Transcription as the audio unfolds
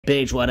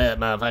Bitch, what up,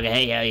 motherfucker?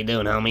 Hey, how you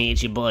doing, homie?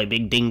 It's your boy,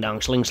 Big Ding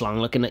Dong Sling Slong,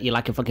 looking at you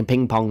like a fucking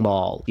ping pong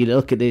ball. You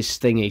look at this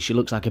thingy, she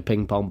looks like a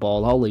ping pong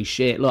ball. Holy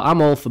shit. Look,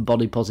 I'm all for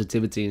body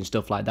positivity and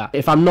stuff like that.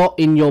 If I'm not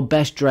in your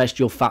best dressed,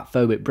 you're fat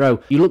phobic, bro.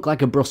 You look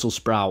like a Brussels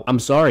sprout. I'm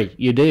sorry,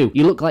 you do.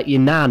 You look like your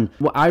nan.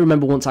 Well, I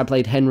remember once I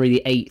played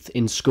Henry VIII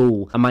in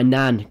school, and my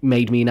nan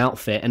made me an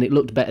outfit, and it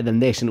looked better than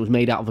this, and it was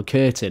made out of a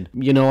curtain.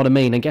 You know what I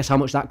mean? And guess how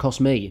much that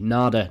cost me?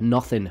 Nada,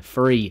 nothing,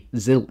 free,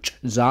 zilch,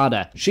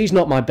 zada. She's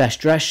not my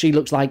best dressed. She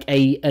looks like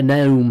a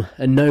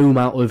gnome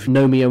out of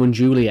Romeo and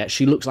Juliet.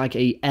 She looks like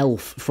a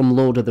elf from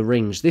Lord of the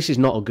Rings. This is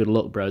not a good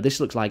look, bro.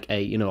 This looks like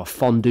a, a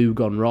fondue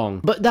gone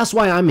wrong. But that's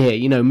why I'm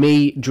here.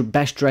 Me,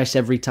 best dressed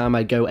every time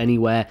I go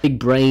anywhere, big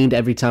brained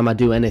every time I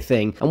do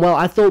anything. And well,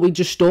 I thought we'd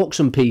just stalk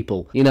some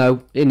people, in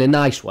a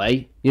nice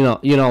way. You know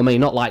what I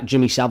mean? Not like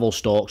Jimmy Savile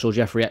stalks or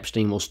Jeffrey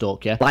Epstein will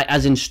stalk you. Like,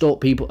 as in stalk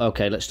people.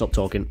 Okay, let's stop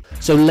talking.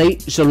 So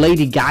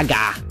Lady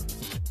Gaga.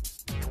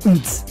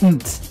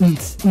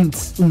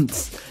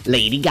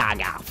 Lady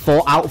Gaga.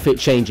 4 outfit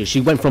changes.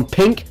 She went from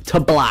pink to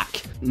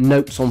black.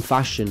 Notes on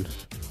fashion.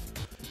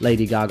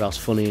 Lady Gaga's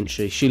funny, isn't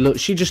she?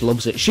 She just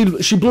loves it.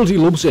 She bloody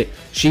loves it.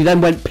 She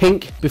then went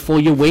pink before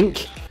you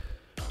wink.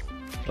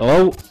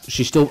 Oh,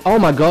 she's still. Oh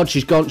my god,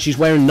 she's gone. She's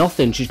wearing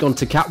nothing. She's gone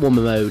to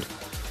Catwoman mode.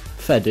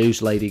 Fair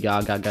dues, Lady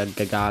Gaga.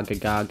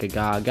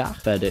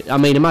 Fair dues. I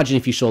mean, imagine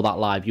if you saw that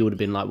live, you would have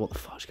been like, what the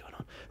fuck's going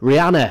on?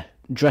 Rihanna.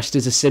 Dressed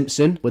as a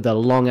Simpson with a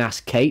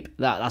long-ass cape.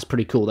 That's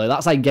pretty cool, though.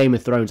 That's like Game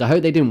of Thrones. I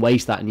hope they didn't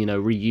waste that and,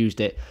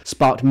 reused it.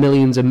 Sparked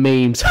millions of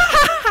memes.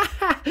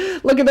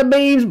 Look at the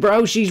memes,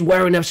 bro. She's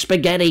wearing a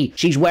spaghetti.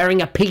 She's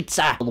wearing a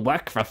pizza.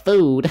 Work for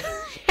food.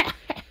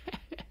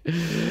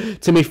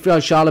 Timmy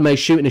Chalamet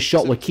shooting a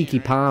shot with Kiki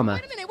Palmer.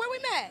 Wait a minute, where we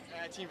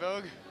met? Teen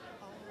Vogue.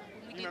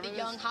 We get the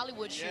young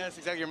Hollywood shoot. Yes,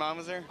 exactly. Your mom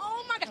was there.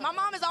 Oh my gosh, my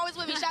mom is always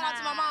with me. Shout out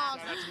to my mom.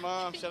 Shout out to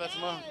mom. Shout out to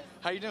mom.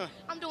 How you doing?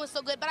 I'm doing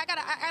so good, but I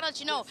gotta let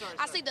you know.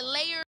 I see the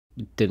layer.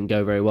 Didn't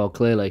go very well,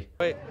 clearly.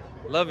 Wait,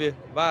 love you.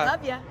 Bye.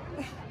 Love ya.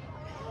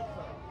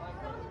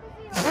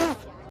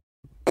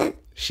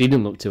 She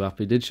didn't look too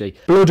happy, did she?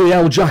 Bloody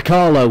hell, Jack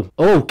Harlow.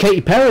 Oh,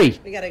 Katy Perry.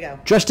 We gotta go.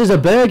 Dressed as a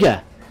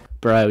burger.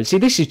 Bro, see,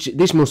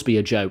 this must be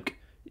a joke.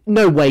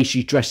 No way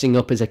she's dressing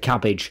up as a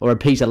cabbage or a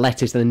piece of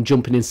lettuce and then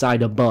jumping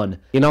inside a bun.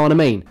 You know what I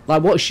mean?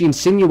 Like, what is she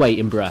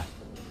insinuating, bruh?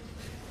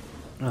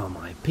 Oh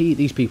my,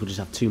 these people just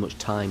have too much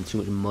time, too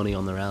much money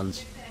on their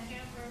hands.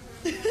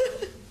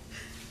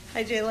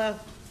 Hi, J-Lo.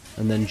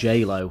 And then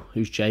J-Lo.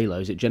 Who's J-Lo?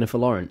 Is it Jennifer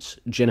Lawrence?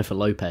 Jennifer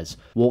Lopez.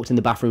 Walked in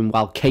the bathroom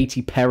while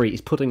Katy Perry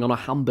is putting on a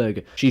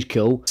hamburger. She's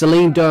cool.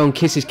 Celine Dion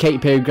kisses Katy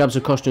Perry, grabs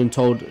her costume and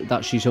told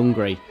that she's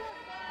hungry.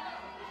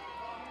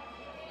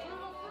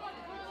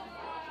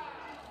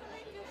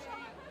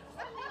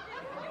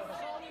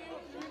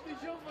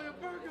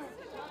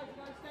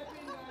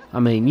 I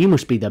mean, you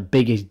must be the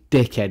biggest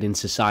dickhead in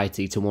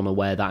society to want to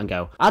wear that and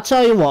go, I'll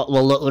tell you what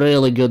will look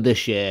really good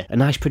this year. A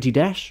nice pretty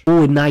dress?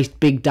 Oh, a nice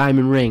big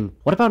diamond ring.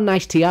 What about a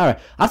nice tiara?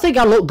 I think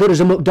I look good as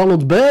a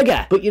McDonald's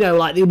burger. But,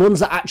 like the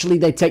ones that actually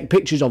they take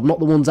pictures of, not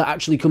the ones that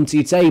actually come to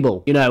your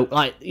table.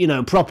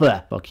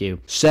 Proper. Fuck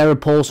you. Sarah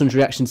Paulson's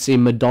reaction to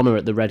seeing Madonna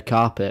at the red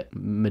carpet.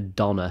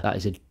 Madonna. That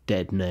is a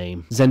dead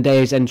name.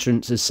 Zendaya's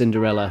entrance as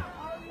Cinderella.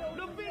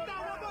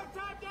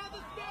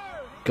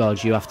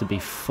 God, you have to be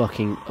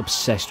fucking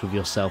obsessed with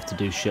yourself to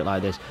do shit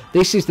like this.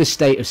 This is the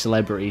state of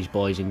celebrities,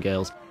 boys and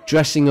girls.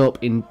 Dressing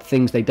up in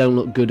things they don't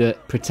look good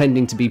at,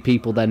 pretending to be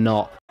people they're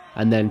not,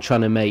 and then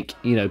trying to make,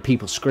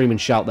 people scream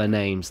and shout their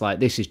names. Like,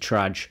 this is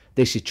trage.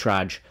 This is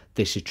trage.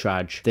 This is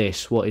trage.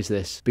 This, what is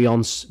this?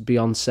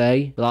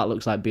 Beyonce? That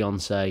looks like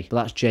Beyonce.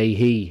 But that's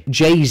Jay-Z.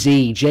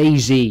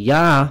 Jay-Z,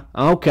 yeah.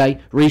 Okay.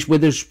 Reese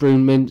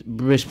Witherspoon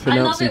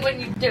mispronouncing. I love it when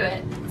you do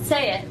it.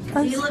 Say it.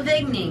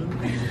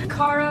 Delavigning.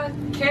 Cara.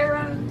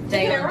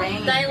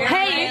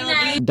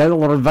 Hey.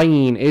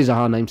 Delavigning is a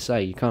hard name to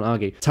say. You can't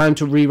argue. Time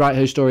to rewrite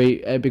her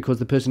story because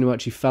the person who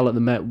actually fell at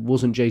the Met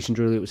wasn't Jason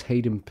Derulo. It was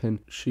Hayden Pin.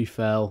 She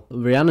fell.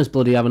 Rihanna's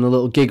bloody having a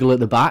little giggle at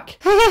the back.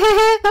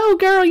 Oh,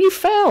 girl, you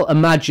fell.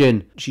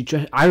 Imagine.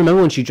 I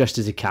remember when she dressed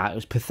as a cat. It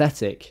was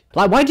pathetic.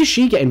 Like, why does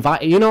she get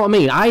invited? You know what I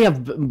mean? I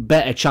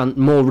have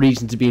more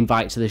reason to be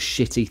invited to this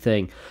shitty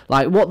thing.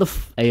 Like, what the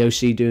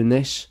AOC doing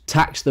this?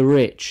 Tax the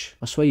rich.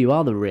 I swear you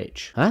are the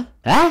rich. Huh?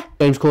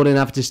 James Corden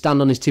having to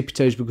stand on his tippy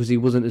toes because he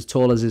wasn't as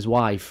tall as his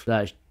wife.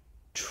 That is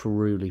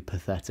truly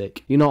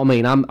pathetic. You know what I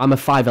mean? I'm a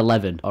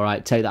 5'11",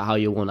 alright? Take that how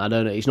you want. I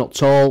don't know. It's not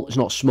tall, it's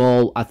not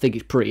small. I think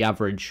it's pretty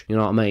average. You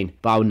know what I mean?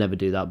 But I would never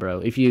do that,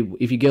 bro. If your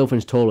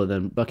girlfriend's taller,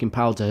 then fucking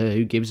power to her.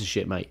 Who gives a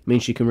shit, mate? It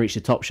means she can reach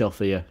the top shelf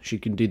for you. She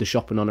can do the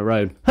shopping on her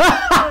own.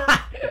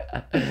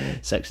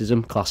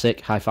 Sexism,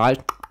 classic. High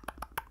five.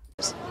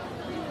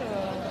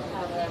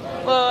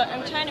 Well,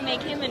 I'm trying to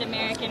make him an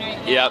American right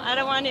now. Yep. I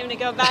don't want him to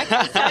go back to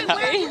his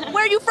country.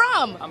 Where are you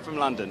from? I'm from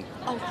London.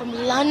 Oh, from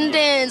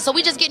London. So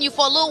we just getting you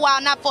for a little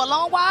while, not for a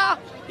long while?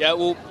 Yeah,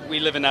 well, we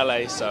live in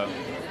LA, so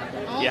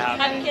yeah.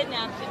 I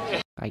kidnapped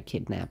him. I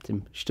kidnapped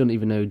him. She doesn't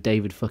even know who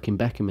David fucking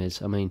Beckham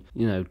is. I mean,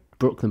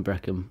 Brooklyn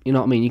Beckham. You know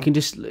what I mean? You can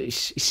just...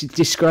 It's a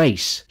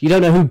disgrace. You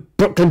don't know who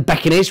Brooklyn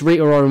Beckham is?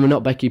 Rita Ora and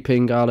not Becky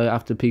Pingala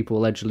after people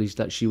allegedly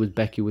that she was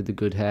Becky with the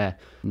good hair.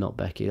 Not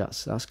Becky.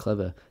 That's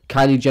clever.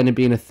 Kylie Jenner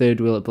being a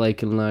third wheel at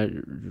Blake and like...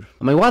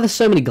 I mean, why are there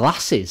so many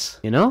glasses,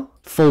 you know?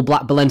 Full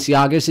black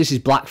Balenciagas, this is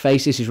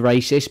blackface, this is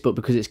racist, but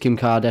because it's Kim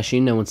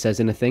Kardashian, no one says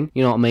anything.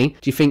 You know what I mean?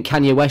 Do you think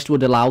Kanye West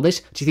would allow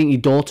this? Do you think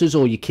your daughters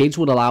or your kids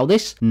would allow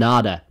this?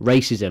 Nada.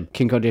 Racism.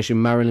 Kim Kardashian,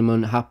 Marilyn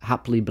Monroe,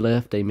 happily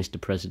birthday, Mr.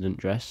 President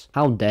dress.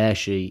 How dare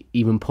she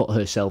even put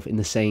herself in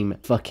the same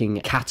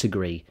fucking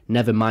category,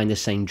 never mind the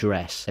same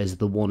dress, as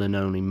the one and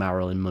only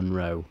Marilyn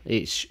Monroe.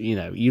 It's, you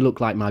know, you look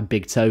like my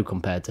big toe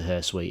compared to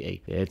her,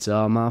 sweetie. It's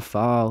all my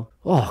fault.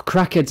 Oh,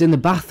 crackheads in the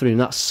bathroom.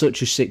 That's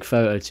such a sick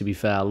photo, to be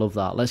fair. I love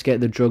that. Let's get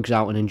the drugs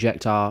out and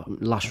inject our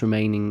last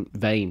remaining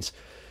veins.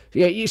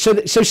 Yeah, so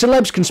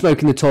celebs can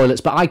smoke in the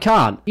toilets, but I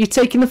can't. You're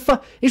taking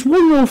the It's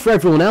one rule for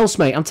everyone else,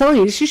 mate. I'm telling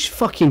you, this just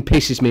fucking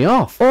pisses me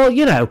off. Or,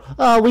 you know,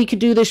 oh, we could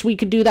do this, we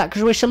could do that,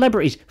 because we're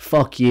celebrities.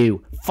 Fuck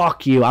you.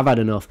 Fuck you, I've had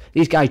enough.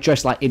 These guys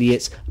dress like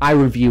idiots. I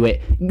review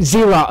it.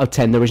 0 out of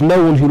 10. There is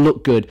no one who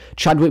looked good.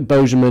 Chadwick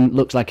Boseman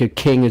looks like a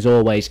king as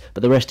always,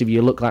 but the rest of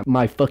you look like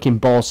my fucking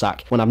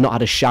ballsack when I've not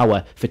had a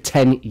shower for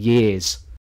 10 years.